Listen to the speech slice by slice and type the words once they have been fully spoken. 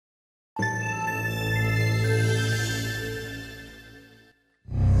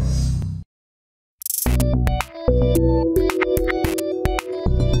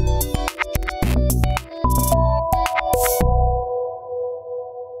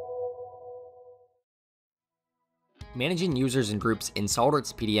Managing users and groups in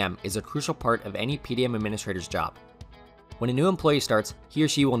SOLIDWORKS PDM is a crucial part of any PDM administrator's job. When a new employee starts, he or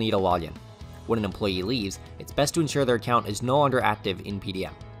she will need a login. When an employee leaves, it's best to ensure their account is no longer active in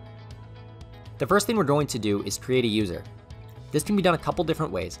PDM. The first thing we're going to do is create a user. This can be done a couple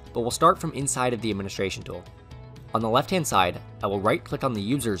different ways, but we'll start from inside of the administration tool. On the left-hand side, I will right-click on the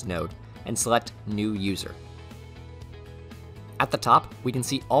Users node and select New User. At the top, we can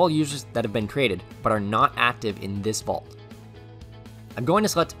see all users that have been created but are not active in this vault. I'm going to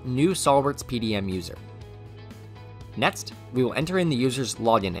select New SOLIDWORKS PDM User. Next, we will enter in the user's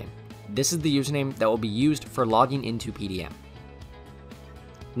login name. This is the username that will be used for logging into PDM.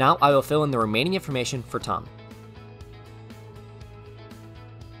 Now I will fill in the remaining information for Tom.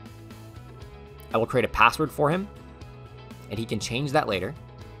 I will create a password for him, and he can change that later.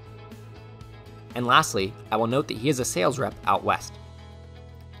 And lastly, I will note that he is a sales rep out west.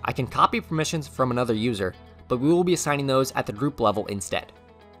 I can copy permissions from another user, but we will be assigning those at the group level instead.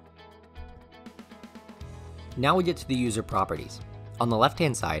 Now we get to the user properties. On the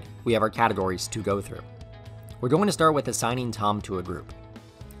left-hand side, we have our categories to go through. We're going to start with assigning Tom to a group.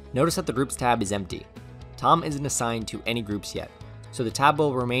 Notice that the Groups tab is empty. Tom isn't assigned to any groups yet, so the tab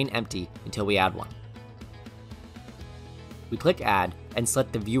will remain empty until we add one. We click Add and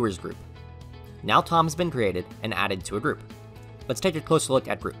select the Viewers group. Now Tom has been created and added to a group. Let's take a closer look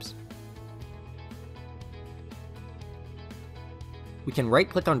at groups. We can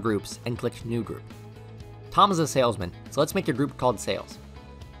right-click on groups and click New Group. Tom is a salesman, so let's make a group called Sales.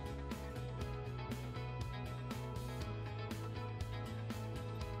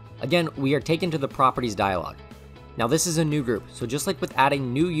 Again, we are taken to the Properties dialog. Now this is a new group, so just like with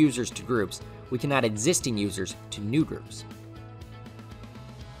adding new users to groups, we can add existing users to new groups.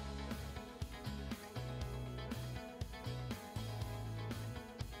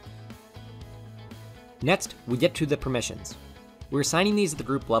 Next, we get to the permissions. We're assigning these at the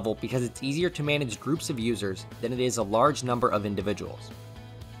group level because it's easier to manage groups of users than it is a large number of individuals.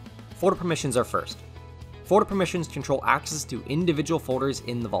 Folder permissions are first. Folder permissions control access to individual folders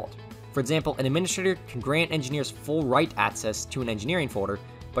in the vault. For example, an administrator can grant engineers full write access to an engineering folder,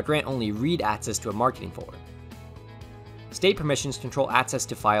 but grant only read access to a marketing folder. State permissions control access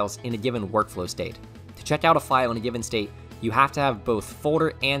to files in a given workflow state. To check out a file in a given state, you have to have both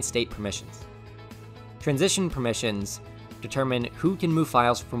folder and state permissions. Transition permissions determine who can move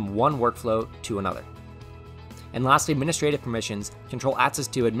files from one workflow to another. And lastly, administrative permissions control access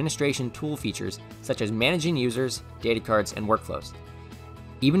to administration tool features such as managing users, data cards, and workflows.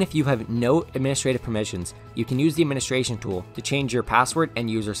 Even if you have no administrative permissions, you can use the administration tool to change your password and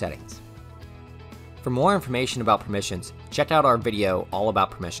user settings. For more information about permissions, check out our video all about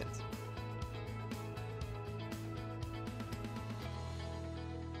permissions.